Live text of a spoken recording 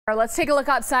Let's take a look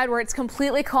outside where it's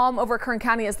completely calm over Kern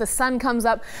County as the sun comes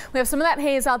up. We have some of that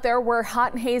haze out there. We're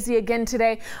hot and hazy again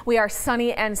today. We are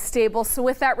sunny and stable. So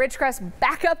with that, Ridgecrest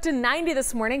back up to 90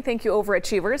 this morning. Thank you,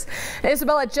 overachievers.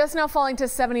 Isabella just now falling to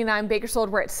 79. Bakersfield,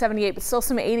 we're at 78, but still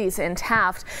some 80s in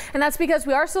Taft. And that's because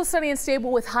we are still sunny and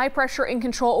stable with high pressure in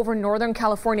control over Northern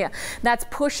California. That's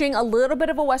pushing a little bit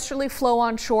of a westerly flow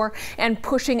on shore and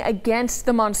pushing against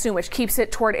the monsoon, which keeps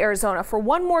it toward Arizona. For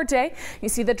one more day, you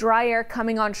see the dry air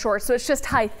coming on shore. So it's just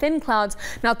high, thin clouds,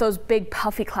 not those big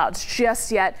puffy clouds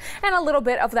just yet, and a little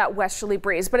bit of that westerly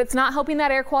breeze. But it's not helping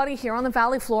that air quality here on the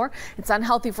valley floor. It's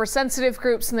unhealthy for sensitive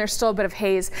groups, and there's still a bit of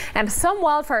haze and some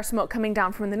wildfire smoke coming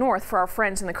down from the north for our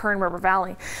friends in the Kern River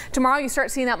Valley. Tomorrow, you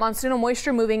start seeing that monsoonal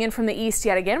moisture moving in from the east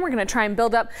yet again. We're going to try and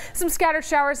build up some scattered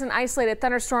showers and isolated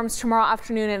thunderstorms tomorrow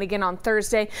afternoon and again on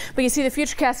Thursday. But you see, the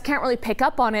futurecast can't really pick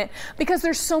up on it because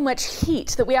there's so much heat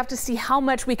that we have to see how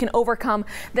much we can overcome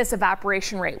this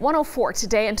evaporation rate. 104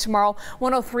 today and tomorrow,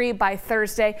 103 by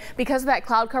Thursday. Because of that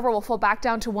cloud cover, we'll fall back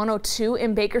down to 102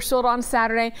 in Bakersfield on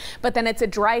Saturday. But then it's a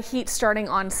dry heat starting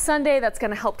on Sunday. That's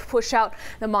going to help push out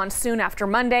the monsoon after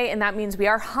Monday. And that means we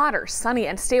are hotter, sunny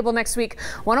and stable next week,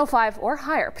 105 or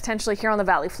higher, potentially here on the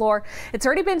valley floor. It's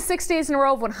already been 6 days in a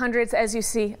row of 100s. As you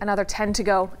see, another 10 to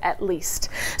go at least.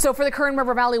 So for the Kern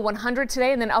River Valley, 100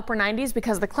 today and then upper 90s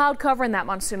because of the cloud cover and that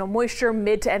monsoonal moisture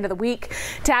mid to end of the week.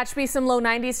 Tehachapi, some low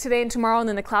 90s today and tomorrow, and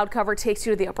then the cloud cover takes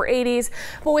you to the upper 80s.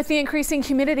 But with the increasing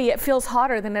humidity, it feels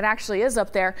hotter than it actually is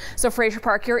up there. So Frazier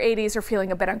Park, your 80s are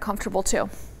feeling a bit uncomfortable too.